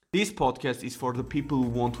This podcast is for the people who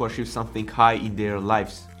want to achieve something high in their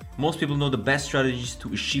lives. Most people know the best strategies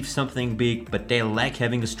to achieve something big, but they lack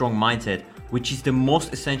having a strong mindset, which is the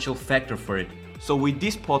most essential factor for it. So with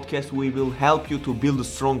this podcast, we will help you to build a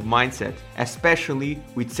strong mindset, especially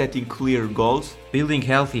with setting clear goals, Building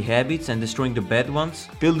healthy habits and destroying the bad ones,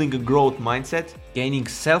 building a growth mindset, gaining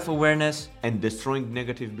self-awareness. and destroying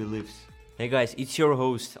negative beliefs. Hey guys, it's your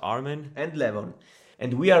host Armin. And Levon.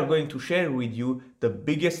 And we are going to share with you the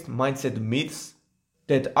biggest mindset myths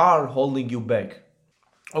that are holding you back.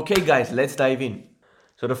 Okay guys, let's dive in.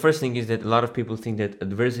 So the first thing is that a lot of people think that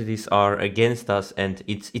adversities are against us and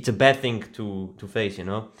it's a bad thing to face, you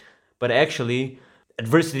know. But actually,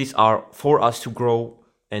 adversities are for us to grow,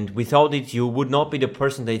 and without it, you would not be the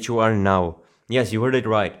person that you are now. Yes, you heard it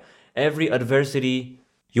right. Every adversity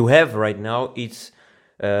you have right now, it's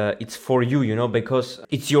for you, you know, because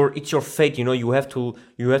it's your fate, you know. You have to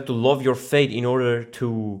love your fate in order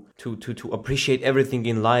to appreciate everything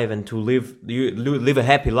in life and to live a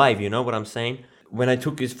happy life. You know what I'm saying? When I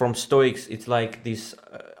took it from Stoics, it's like this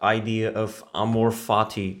idea of amor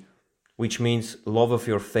fati, which means love of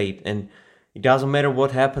your fate, and it doesn't matter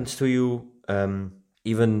what happens to you,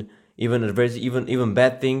 even adversity, even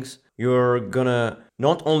bad things. You're gonna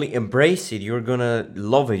not only embrace it, you're gonna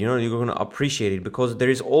love it. You know, you're gonna appreciate it because there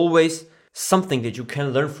is always something that you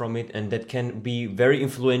can learn from it, and that can be very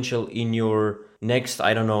influential in your next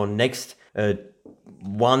 1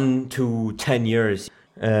 to 10 years.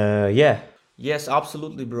 Yeah. Yes,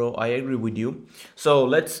 absolutely, bro. I agree with you. So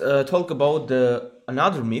let's talk about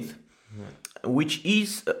another myth, which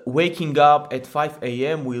is waking up at 5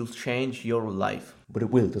 a.m. will change your life. But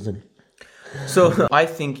it will, doesn't it? So I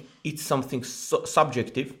think it's something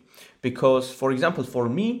subjective because, for example, for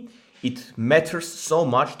me, it matters so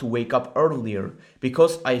much to wake up earlier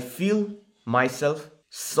because I feel myself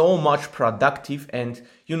so much productive, and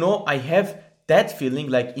you know, I have that feeling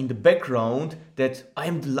like in the background that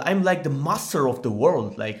I'm like the master of the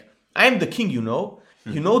world, like I'm the king, you know.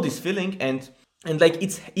 You know this feeling, and like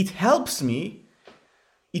it helps me.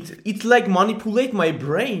 It like manipulate my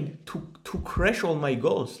brain to crash all my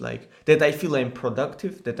goals, like that I feel I'm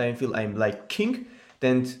productive, that I feel I'm like king,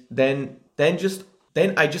 then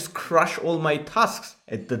I just crush all my tasks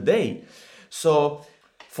at the day. So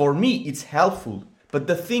for me it's helpful, but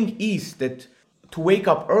the thing is that to wake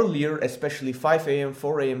up earlier, especially 5 a.m.,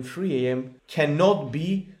 4 a.m., 3 a.m., cannot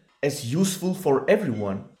be as useful for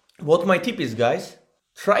everyone. What my tip is, guys,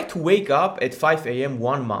 try to wake up at 5 a.m.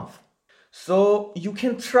 1 month. So you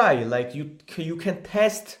can try, like you can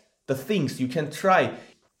test the things, you can try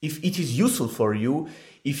if it is useful for you,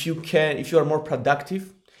 if you are more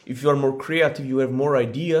productive, if you are more creative, you have more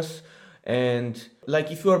ideas, and like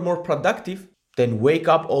if you are more productive, then wake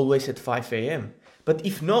up always at 5 a.m. But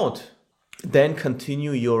if not, then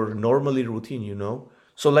continue your normally routine, you know.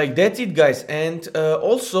 So like that's it, guys. And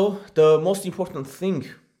also the most important thing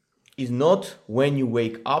is not when you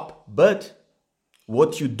wake up, but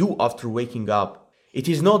what you do after waking up. It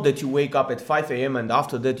is not that you wake up at 5 a.m. and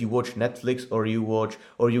after that you watch Netflix or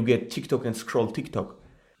you get TikTok and scroll TikTok.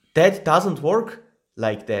 That doesn't work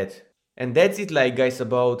like that. And that's it, like, guys,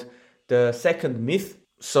 about the second myth.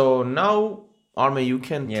 So now, Arme, you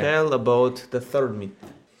can tell about the third myth.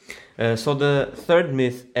 So the third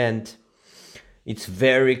myth, and it's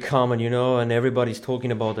very common, you know, and everybody's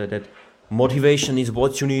talking about it, that motivation is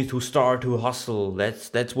what you need to start to hustle.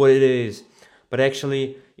 That's what it is. But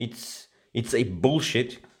actually, it's a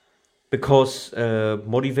bullshit, because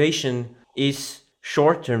motivation is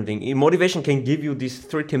short-term thing. Motivation can give you this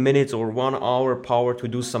 30 minutes or 1 hour power to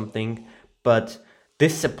do something, but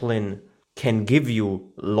discipline can give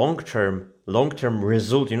you long-term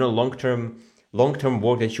result. You know, long-term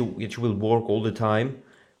work that you will work all the time,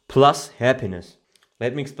 plus happiness.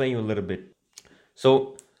 Let me explain you a little bit.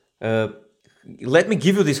 So let me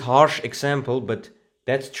give you this harsh example, but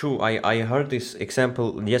that's true. I heard this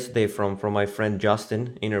example yesterday from my friend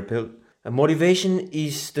Justin Innerpill. Motivation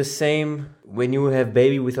is the same when you have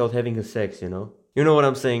baby without having a sex, you know. You know what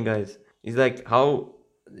I'm saying, guys? It's like how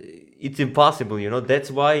it's impossible, you know. That's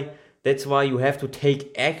why you have to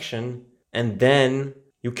take action, and then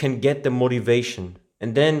you can get the motivation.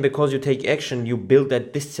 And then because you take action, you build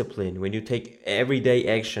that discipline. When you take everyday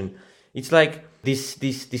action, it's like this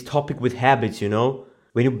topic with habits, you know.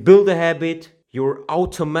 When you build a habit, you're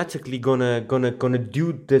automatically gonna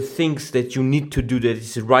do the things that you need to do, that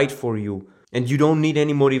is right for you, and you don't need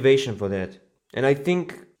any motivation for that. And I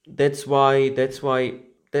think that's why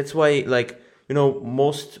like, you know,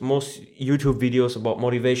 most YouTube videos about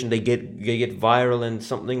motivation, they get viral and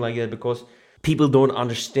something like that, because people don't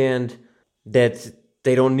understand that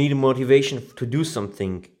they don't need motivation to do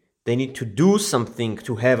something. They need to do something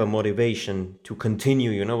to have a motivation to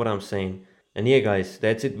continue. You know what I'm saying? And yeah, guys,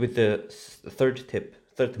 that's it with the third tip,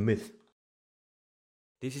 third myth.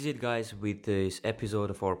 This is it, guys, with this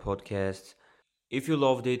episode of our podcast. If you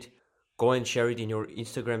loved it, go and share it in your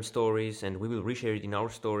Instagram stories, and we will reshare it in our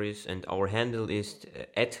stories. And our handle is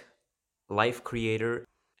at Life Creator,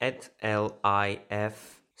 at LIFCREATR.